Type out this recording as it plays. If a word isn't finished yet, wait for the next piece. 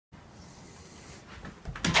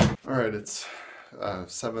Alright, it's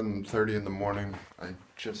 7:30 in the morning. I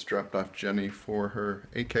just dropped off Jenny for her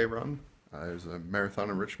 8K run. There's a marathon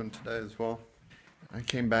in Richmond today as well. I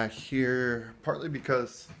came back here partly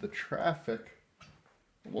because the traffic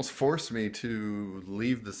almost forced me to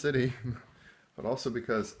leave the city, but also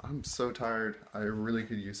because I'm so tired. I really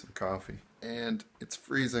could use some coffee. And it's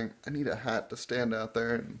freezing. I need a hat to stand out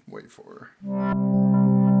there and wait for her.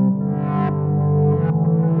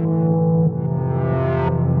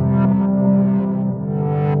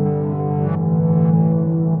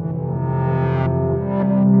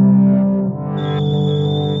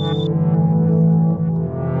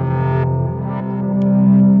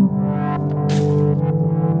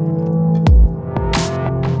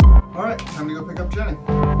 Time to go pick up Jenny.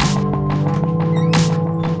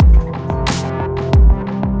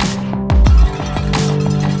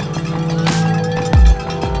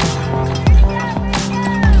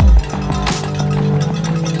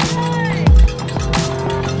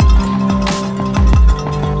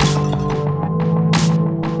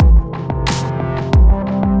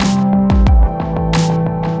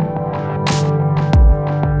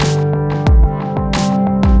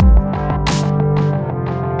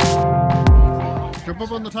 Jump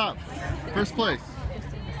up on the top. First place.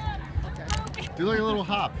 Do like a little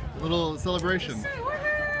hop, a little celebration.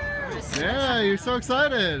 Yeah, you're so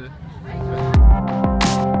excited.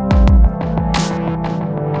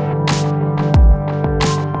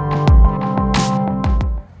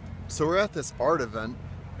 So we're at this art event,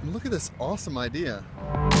 and look at this awesome idea.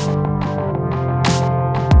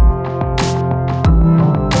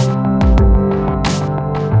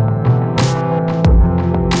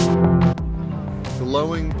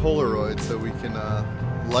 Glowing Polaroid so we can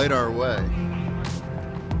light our way.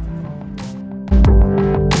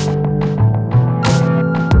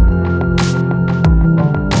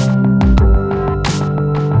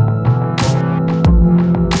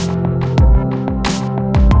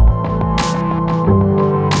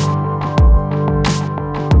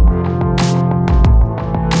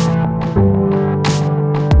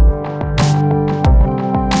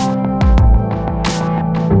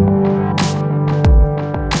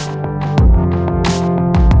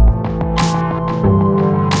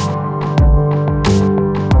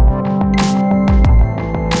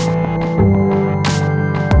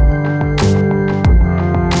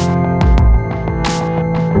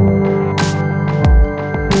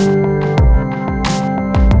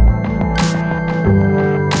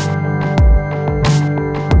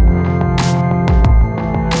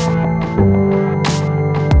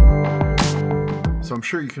 So I'm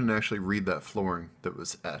sure you couldn't actually read that flooring that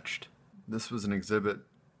was etched. This was an exhibit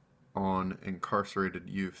on incarcerated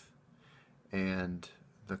youth, and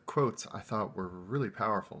the quotes I thought were really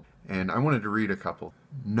powerful. And I wanted to read a couple.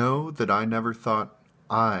 Know that I never thought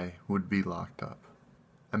I would be locked up.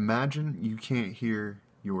 Imagine you can't hear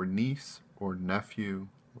your niece or nephew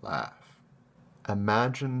laugh.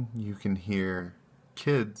 Imagine you can hear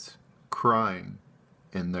kids crying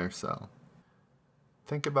in their cell.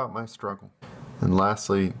 Think about my struggle. And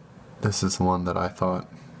lastly, this is the one that I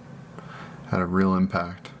thought had a real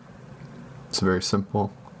impact. It's very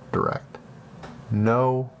simple, direct.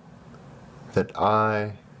 Know that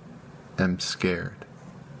I am scared.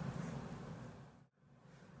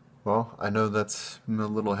 Well, I know that's a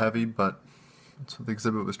little heavy, but that's what the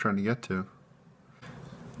exhibit was trying to get to.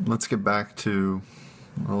 Let's get back to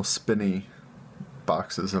little spinny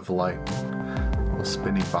boxes of light, little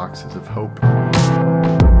spinny boxes of hope.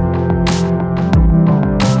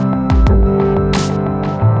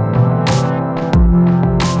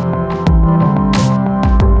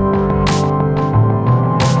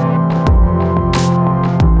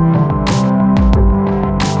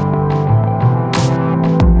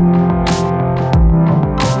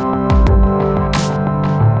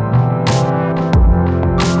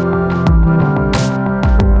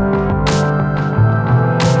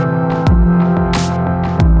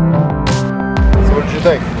 What did you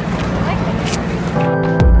think?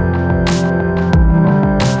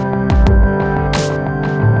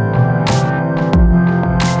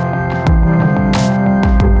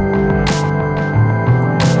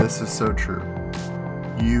 This is so true.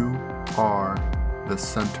 You are the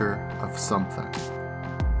center of something.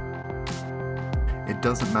 It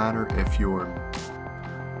doesn't matter if you're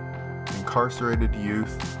incarcerated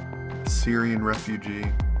youth, Syrian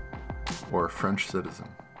refugee, or a French citizen.